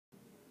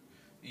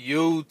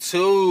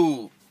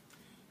YouTube,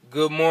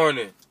 good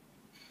morning.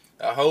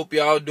 I hope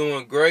y'all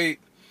doing great.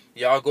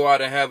 Y'all go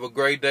out and have a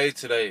great day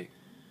today.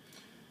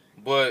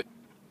 But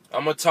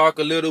I'm going to talk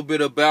a little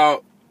bit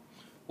about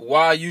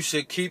why you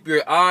should keep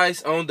your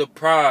eyes on the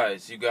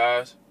prize, you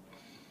guys.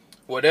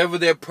 Whatever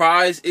that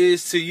prize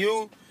is to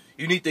you,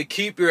 you need to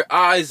keep your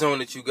eyes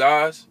on it, you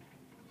guys.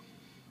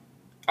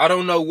 I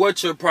don't know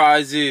what your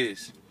prize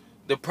is.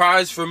 The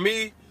prize for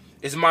me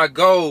is my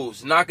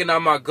goals, knocking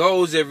out my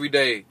goals every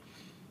day.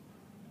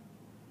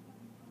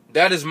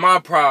 That is my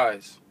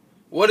prize.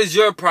 What is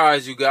your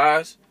prize, you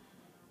guys?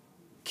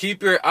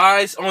 Keep your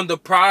eyes on the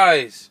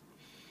prize.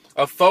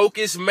 A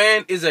focused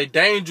man is a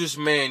dangerous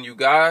man, you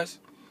guys.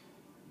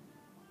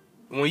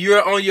 When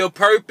you're on your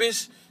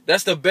purpose,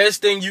 that's the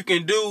best thing you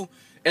can do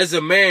as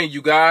a man,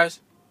 you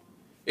guys.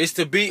 Is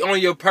to be on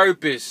your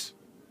purpose.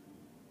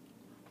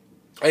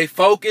 A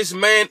focused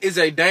man is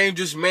a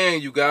dangerous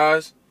man, you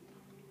guys.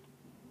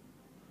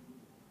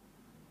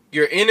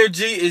 Your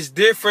energy is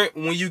different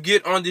when you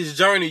get on this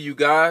journey, you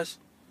guys.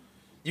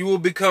 You will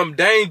become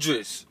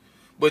dangerous,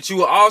 but you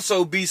will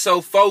also be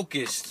so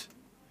focused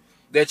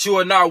that you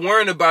are not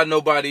worrying about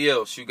nobody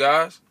else, you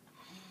guys.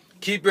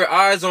 Keep your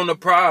eyes on the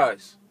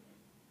prize.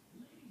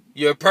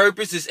 Your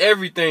purpose is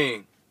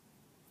everything.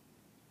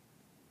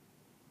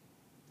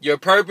 Your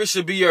purpose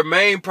should be your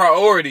main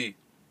priority.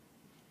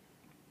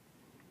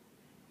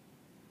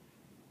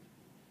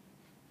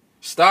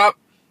 Stop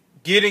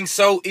getting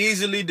so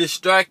easily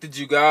distracted,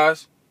 you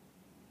guys.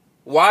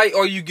 Why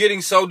are you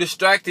getting so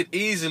distracted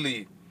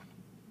easily?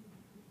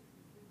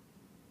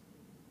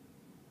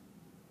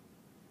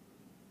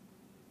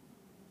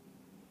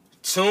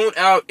 Tune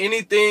out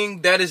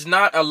anything that is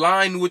not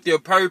aligned with your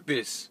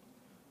purpose.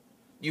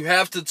 You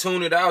have to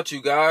tune it out,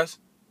 you guys.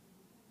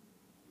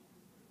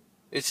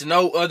 It's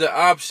no other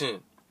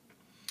option.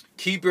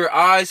 Keep your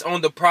eyes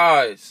on the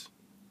prize.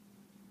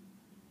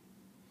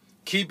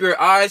 Keep your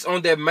eyes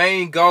on that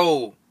main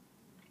goal.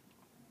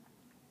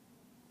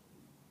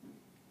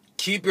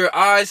 Keep your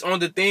eyes on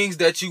the things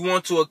that you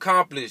want to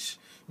accomplish,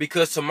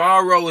 because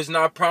tomorrow is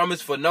not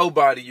promised for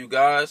nobody, you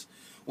guys.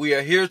 We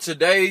are here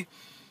today.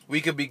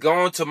 We could be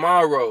gone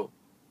tomorrow.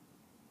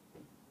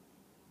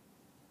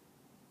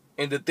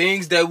 And the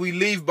things that we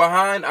leave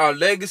behind, our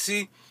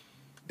legacy,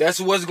 that's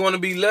what's going to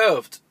be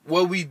left.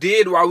 What we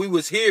did while we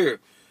was here,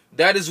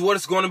 that is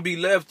what's going to be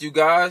left, you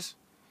guys.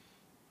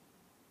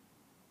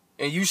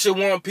 And you should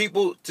want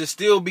people to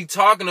still be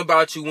talking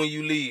about you when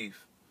you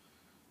leave.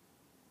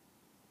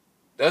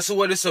 That's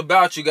what it's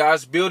about, you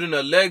guys. Building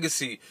a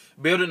legacy,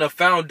 building a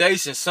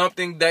foundation,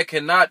 something that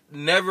cannot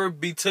never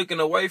be taken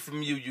away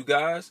from you, you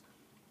guys.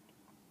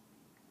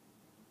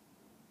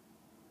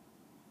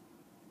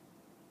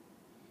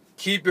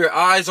 Keep your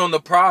eyes on the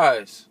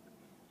prize.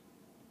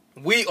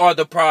 We are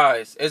the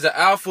prize. As an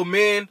alpha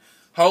man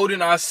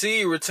holding our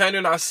seed,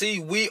 retaining our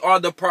seed, we are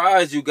the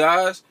prize, you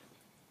guys.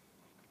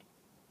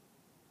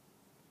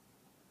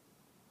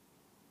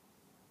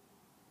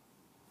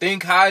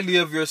 Think highly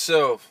of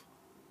yourself.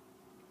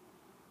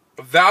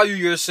 Value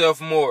yourself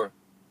more.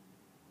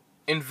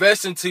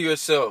 Invest into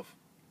yourself.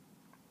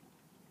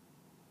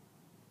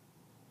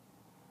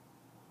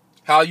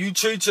 How you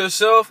treat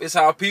yourself is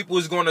how people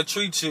is going to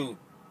treat you.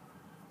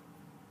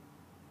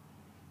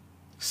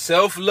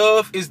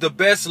 Self-love is the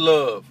best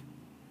love.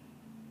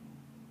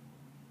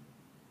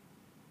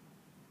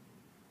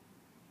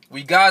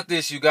 We got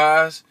this, you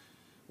guys.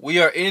 We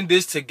are in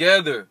this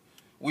together.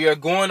 We are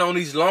going on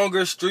these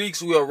longer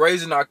streaks. We are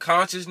raising our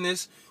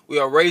consciousness. We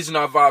are raising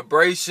our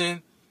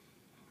vibration.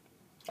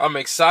 I'm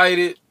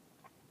excited.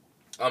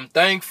 I'm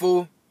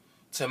thankful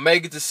to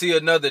make it to see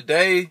another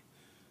day.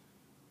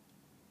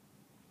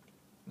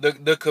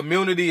 The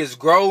community is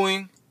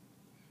growing.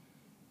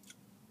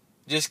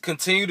 Just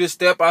continue to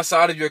step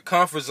outside of your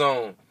comfort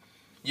zone.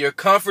 Your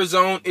comfort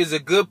zone is a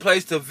good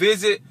place to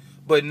visit,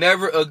 but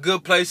never a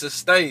good place to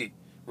stay.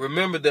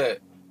 Remember that.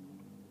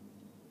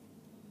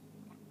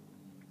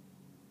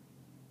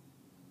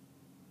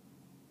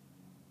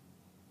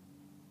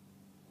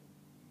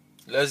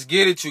 Let's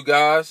get it, you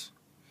guys.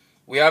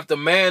 We have to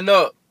man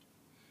up.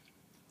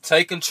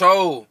 Take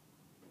control.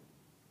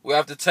 We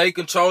have to take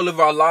control of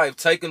our life.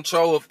 Take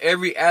control of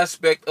every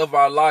aspect of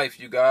our life,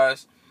 you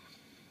guys.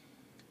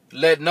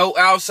 Let no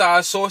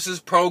outside sources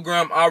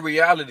program our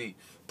reality.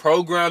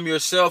 Program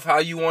yourself how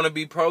you want to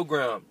be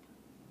programmed.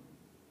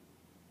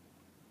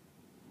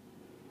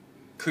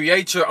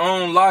 Create your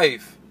own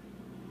life.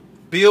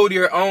 Build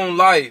your own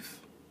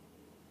life.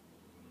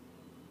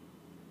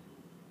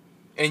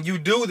 And you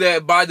do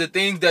that by the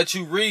things that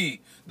you read,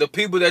 the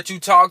people that you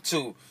talk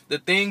to, the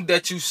things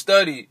that you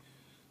study,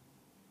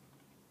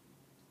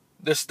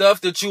 the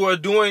stuff that you are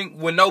doing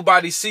when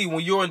nobody see,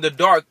 when you're in the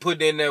dark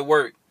putting in that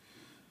work.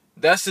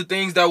 That's the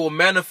things that will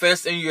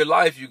manifest in your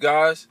life, you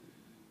guys.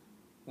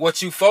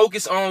 What you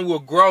focus on will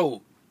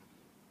grow.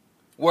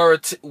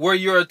 Where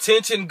your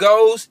attention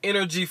goes,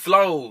 energy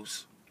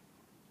flows.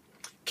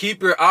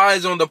 Keep your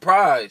eyes on the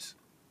prize.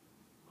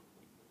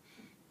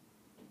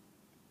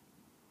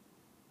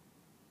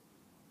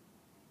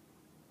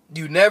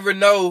 You never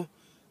know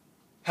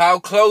how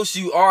close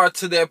you are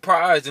to that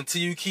prize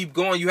until you keep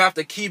going. You have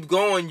to keep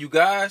going, you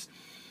guys.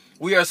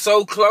 We are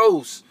so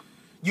close.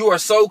 You are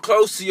so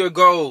close to your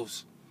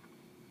goals.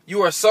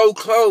 You are so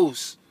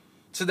close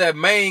to that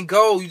main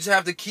goal. You just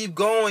have to keep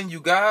going, you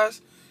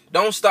guys.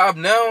 Don't stop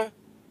now.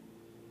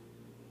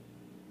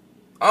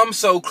 I'm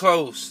so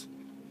close.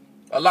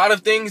 A lot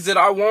of things that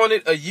I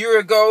wanted a year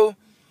ago,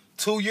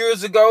 2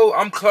 years ago,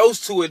 I'm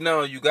close to it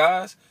now, you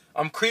guys.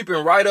 I'm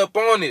creeping right up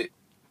on it.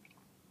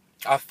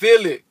 I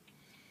feel it.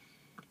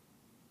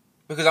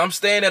 Because I'm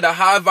staying at a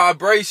high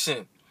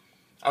vibration.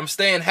 I'm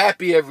staying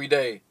happy every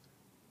day.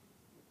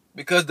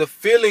 Because the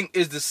feeling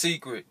is the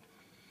secret.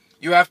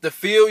 You have to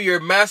feel your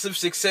massive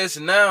success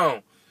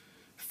now.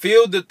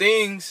 Feel the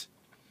things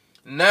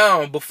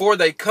now before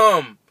they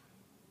come.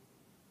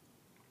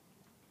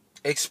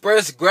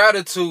 Express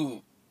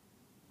gratitude.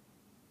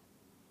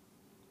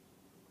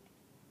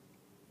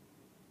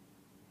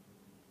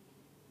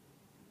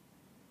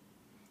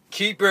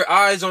 Keep your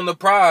eyes on the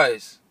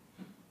prize.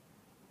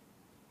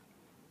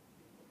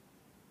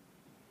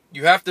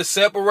 You have to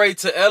separate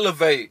to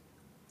elevate.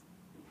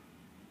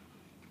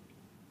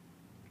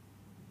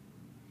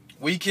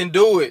 We can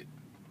do it.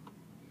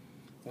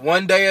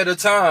 One day at a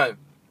time.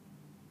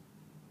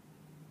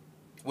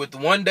 With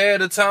one day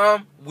at a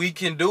time, we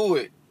can do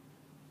it.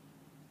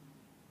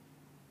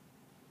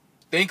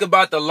 Think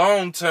about the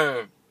long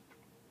term.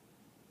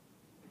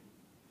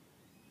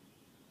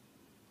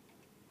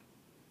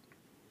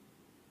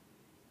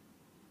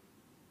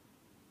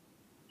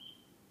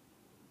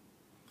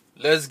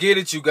 Let's get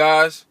it, you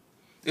guys.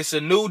 It's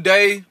a new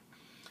day.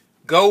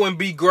 Go and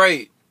be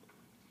great.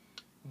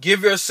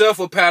 Give yourself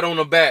a pat on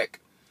the back.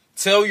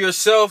 Tell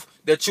yourself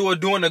that you are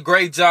doing a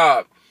great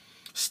job.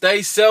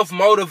 Stay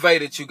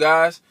self-motivated, you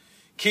guys.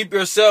 Keep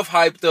yourself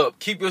hyped up.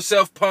 Keep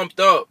yourself pumped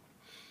up.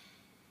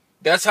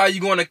 That's how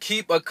you're going to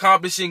keep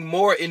accomplishing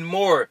more and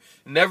more.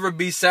 Never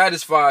be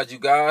satisfied, you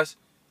guys.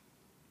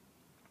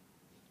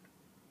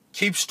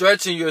 Keep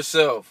stretching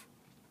yourself.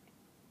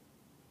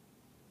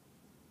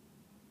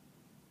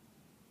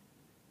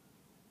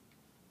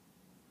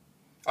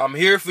 I'm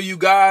here for you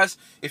guys.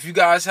 If you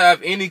guys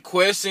have any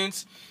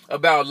questions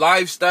about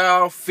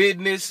lifestyle,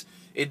 fitness,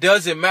 it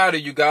doesn't matter,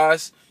 you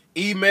guys.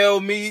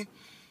 Email me.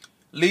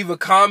 Leave a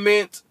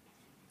comment.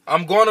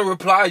 I'm going to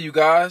reply, you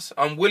guys.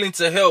 I'm willing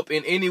to help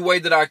in any way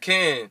that I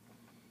can.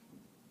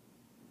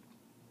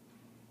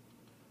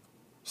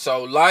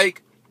 So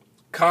like,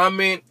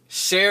 comment,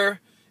 share,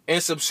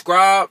 and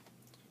subscribe.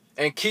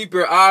 And keep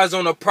your eyes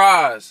on the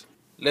prize.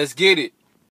 Let's get it.